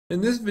In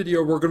this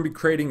video, we're going to be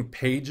creating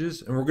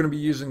pages, and we're going to be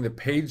using the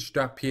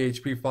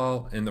page.php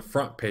file and the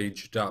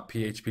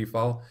front-page.php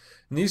file.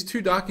 And these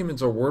two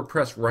documents are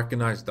WordPress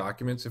recognized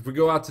documents. If we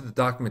go out to the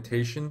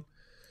documentation,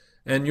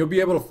 and you'll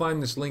be able to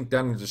find this link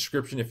down in the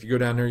description. If you go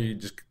down there, you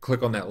just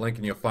click on that link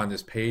and you'll find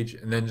this page,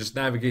 and then just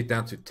navigate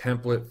down to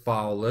template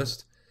file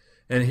list.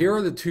 And here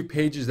are the two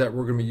pages that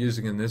we're going to be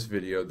using in this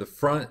video. The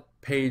front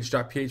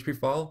page.php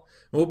file.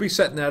 We'll be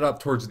setting that up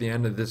towards the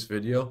end of this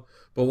video,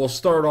 but we'll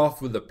start off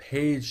with the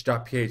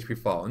page.php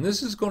file. And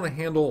this is going to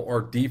handle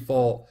our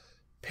default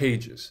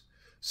pages.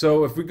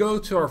 So if we go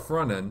to our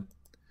front end,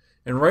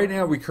 and right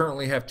now we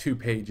currently have two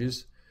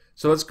pages.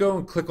 So let's go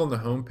and click on the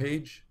home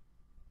page.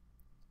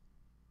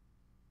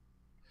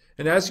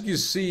 And as you can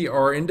see,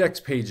 our index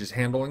page is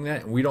handling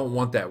that, and we don't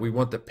want that. We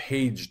want the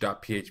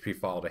page.php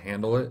file to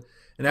handle it.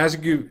 And as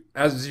you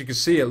can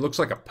see, it looks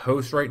like a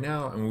post right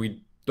now, and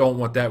we don't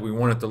want that. We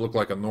want it to look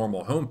like a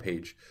normal home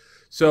page.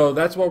 So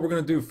that's what we're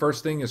going to do.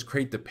 First thing is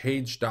create the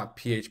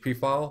page.php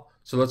file.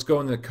 So let's go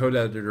into the code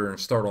editor and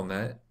start on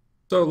that.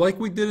 So like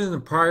we did in the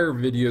prior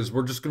videos,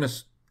 we're just going to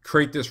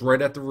create this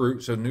right at the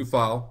root. So new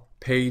file,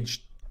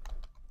 page.php.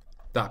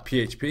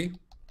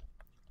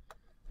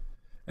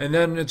 And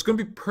then it's going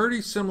to be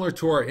pretty similar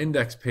to our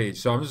index page.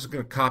 So I'm just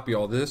going to copy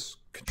all this,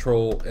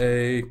 Control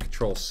A,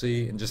 Control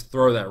C, and just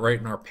throw that right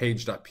in our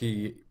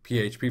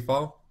page.php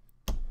file.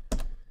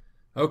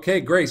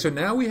 Okay, great. So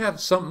now we have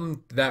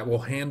something that will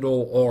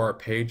handle all our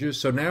pages.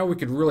 So now we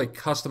could really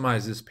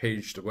customize this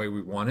page the way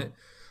we want it.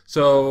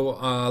 So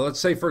let's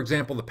say, for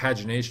example, the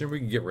pagination, we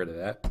can get rid of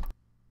that.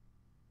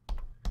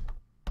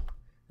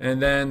 And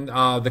then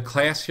the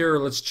class here,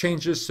 let's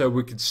change this so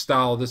we could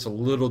style this a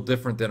little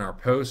different than our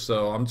post.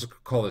 So I'm just going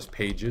to call this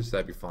pages.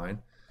 That'd be fine.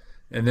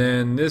 And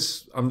then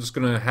this, I'm just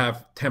going to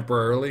have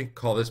temporarily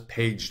call this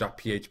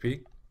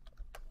page.php.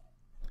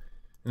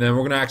 And then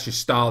we're going to actually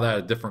style that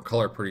a different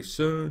color pretty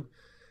soon.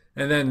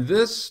 And then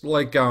this,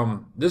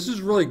 this is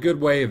a really good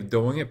way of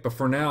doing it. But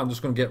for now, I'm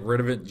just going to get rid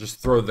of it and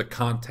just throw the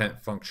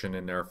content function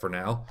in there for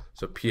now.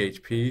 So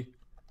PHP.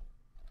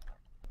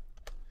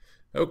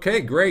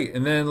 Okay, great.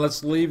 And then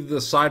let's leave the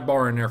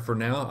sidebar in there for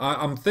now.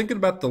 I'm thinking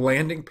about the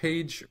landing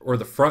page or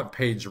the front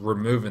page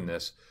removing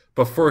this.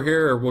 But for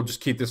here, we'll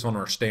just keep this on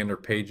our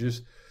standard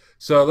pages.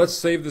 So let's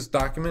save this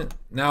document.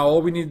 Now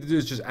all we need to do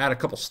is just add a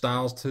couple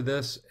styles to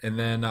this, and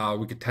then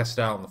we could test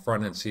it out on the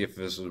front end and see if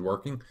this is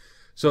working.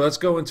 So let's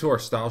go into our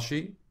style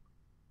sheet.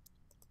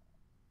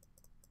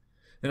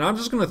 And I'm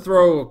just going to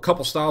throw a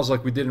couple styles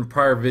like we did in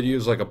prior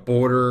videos, like a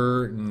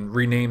border, and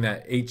rename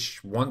that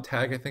H1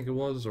 tag, I think it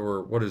was,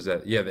 or what is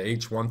that? Yeah, the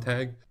H1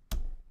 tag.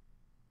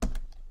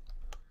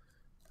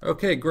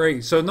 Okay,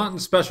 great. So nothing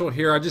special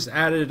here. I just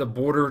added a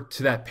border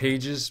to that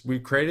pages we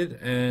created,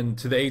 and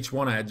to the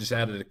H1 I just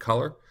added a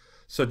color.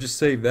 So just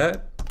save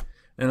that.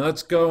 And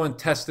let's go and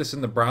test this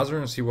in the browser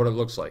and see what it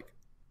looks like.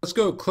 Let's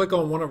go click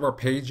on one of our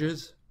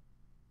pages.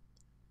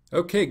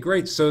 Okay,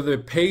 great. So the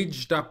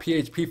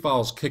page.php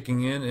file is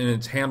kicking in and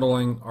it's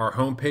handling our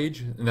home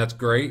page, and that's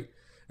great.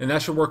 And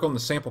that should work on the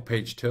sample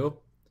page too.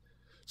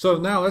 So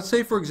now let's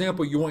say, for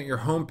example, you want your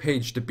home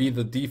page to be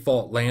the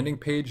default landing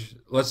page.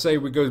 Let's say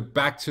we go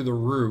back to the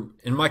root.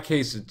 In my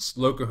case, it's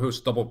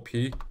localhost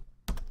 $p.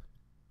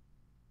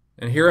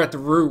 And here at the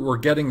root, we're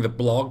getting the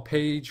blog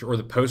page or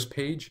the post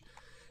page.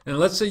 And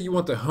let's say you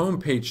want the home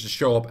page to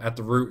show up at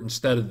the root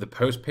instead of the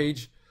post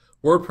page.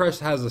 WordPress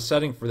has a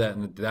setting for that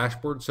in the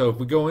dashboard. So if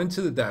we go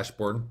into the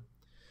dashboard,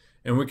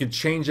 and we could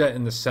change that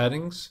in the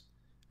settings,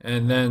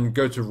 and then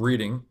go to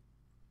reading.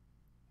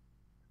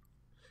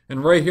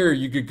 And right here,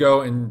 you could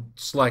go and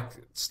select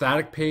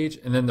static page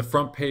and then the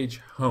front page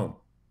home.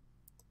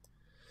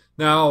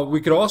 Now, we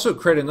could also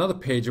create another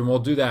page, and we'll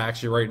do that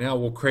actually right now.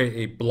 We'll create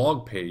a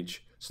blog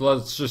page. So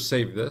let's just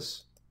save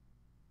this.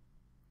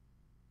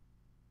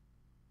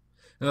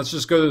 And let's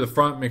just go to the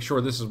front, make sure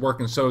this is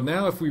working. So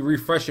now if we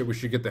refresh it, we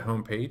should get the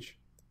home page.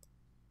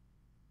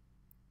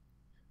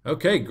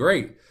 Okay,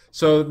 great.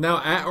 So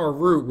now at our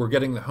root, we're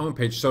getting the home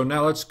page. So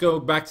now let's go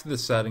back to the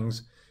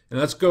settings, and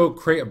let's go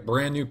create a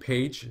brand new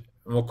page, and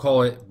we'll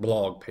call it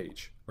blog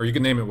page. Or you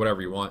can name it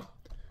whatever you want.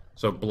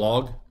 So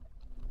blog.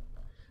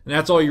 And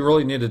that's all you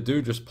really need to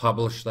do, just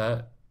publish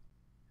that.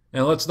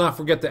 And let's not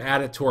forget to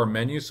add it to our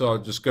menu. So I'll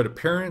just go to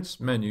Appearance,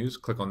 Menus,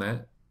 click on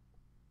that.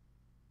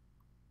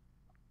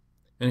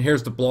 And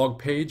here's the blog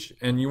page,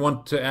 and you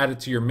want to add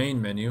it to your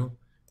main menu,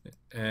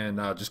 and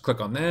just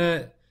click on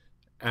that,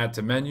 add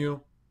to menu,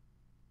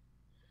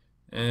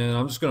 and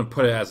I'm just going to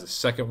put it as the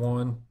second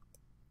one.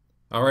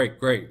 All right,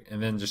 great,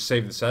 and then just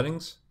save the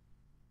settings.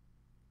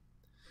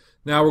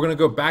 Now we're going to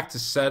go back to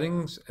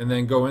settings and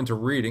then go into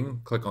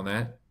reading, click on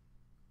that.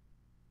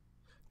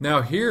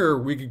 Now here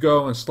we could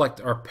go and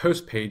select our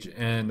post page,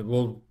 and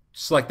we'll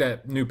select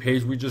that new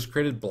page we just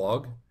created,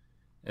 blog,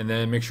 and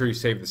then make sure you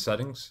save the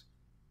settings.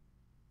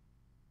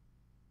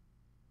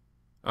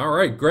 All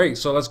right, great.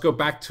 So let's go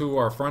back to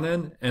our front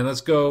end, and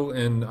let's go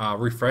and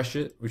refresh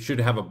it. We should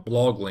have a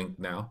blog link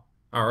now.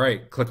 All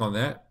right, click on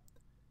that.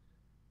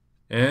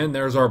 And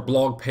there's our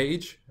blog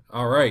page.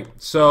 All right,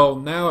 so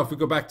now if we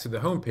go back to the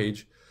home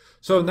page,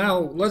 So now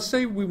let's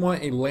say we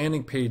want a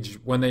landing page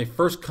when they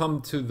first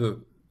come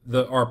to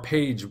our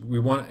page, we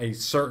want a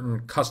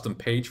certain custom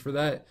page for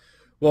that.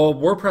 Well,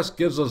 WordPress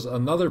gives us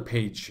another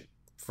page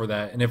for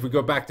that. And if we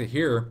go back to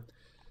here,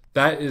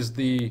 that is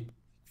the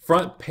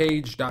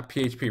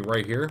front-page.php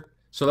right here.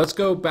 So let's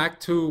go back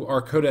to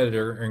our code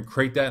editor and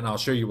create that, and I'll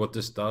show you what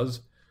this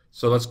does.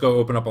 So let's go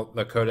open up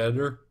the code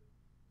editor.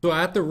 So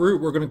at the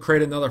root, we're going to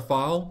create another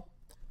file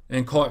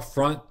and call it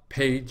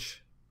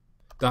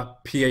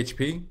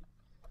front-page.php.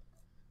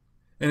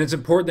 And it's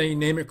important that you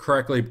name it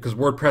correctly because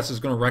WordPress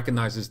is going to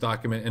recognize this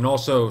document and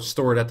also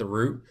store it at the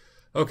root.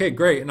 Okay,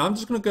 great. And I'm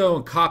just going to go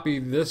and copy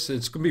this.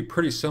 It's going to be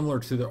pretty similar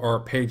to our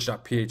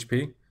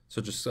page.php.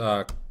 So just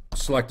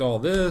select all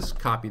this,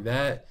 copy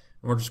that,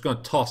 and we're just going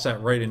to toss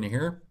that right into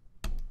here.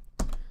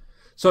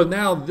 So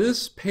now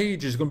this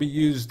page is going to be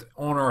used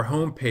on our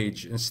home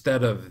page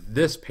instead of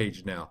this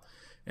page now.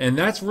 And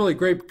that's really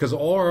great because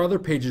all our other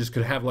pages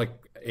could have like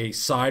a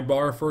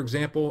sidebar, for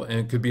example, and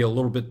it could be a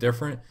little bit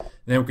different. And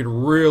then we could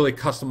really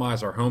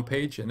customize our home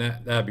page, and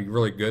that'd be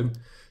really good.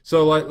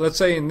 So let's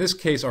say in this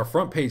case, our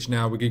front page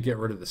now, we could get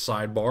rid of the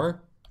sidebar.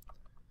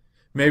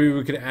 Maybe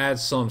we could add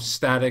some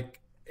static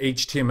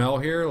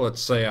HTML here.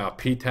 Let's say a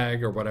p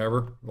tag or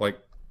whatever, like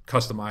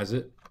customize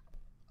it.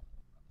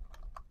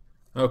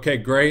 Okay,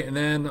 great. And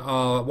then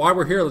while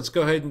we're here, let's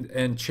go ahead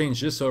and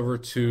change this over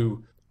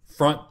to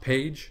front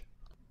page.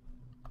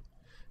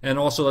 And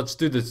also let's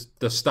do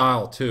the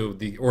style too,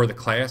 or the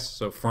class,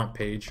 so front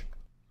page.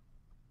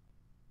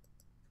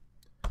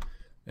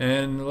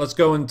 And let's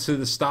go into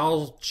the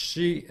style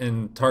sheet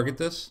and target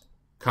this,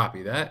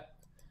 copy that.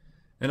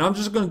 And I'm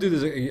just going to do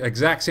the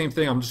exact same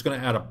thing. I'm just going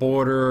to add a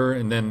border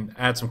and then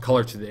add some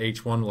color to the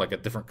H1, like a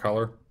different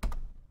color.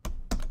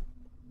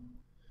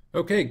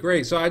 Okay,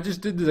 great. So I just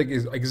did the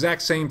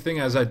exact same thing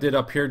as I did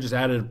up here, just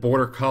added a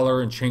border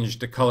color and changed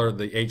the color of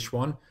the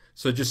H1.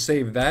 So just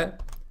save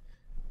that.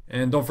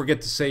 And don't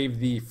forget to save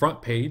the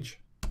front page.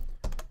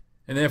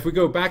 And then if we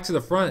go back to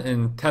the front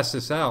and test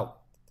this out,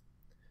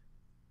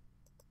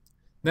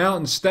 now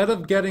instead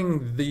of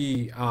getting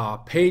the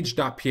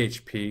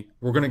page.php,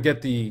 we're going to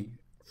get the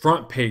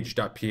front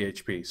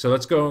page.php. So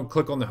let's go and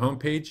click on the home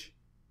page,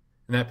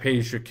 and that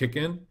page should kick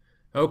in.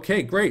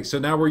 Okay, great. So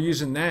now we're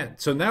using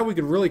that. So now we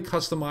can really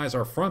customize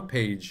our front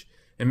page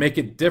and make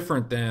it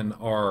different than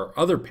our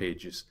other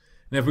pages.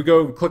 And if we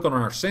go and click on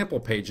our sample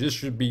page, this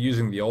should be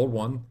using the old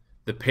one,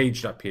 the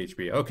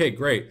page.php. Okay,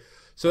 great.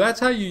 So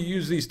that's how you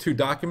use these two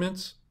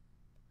documents.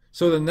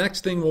 So the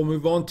next thing we'll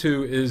move on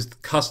to is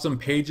custom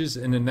pages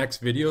in the next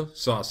video.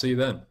 So I'll see you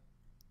then.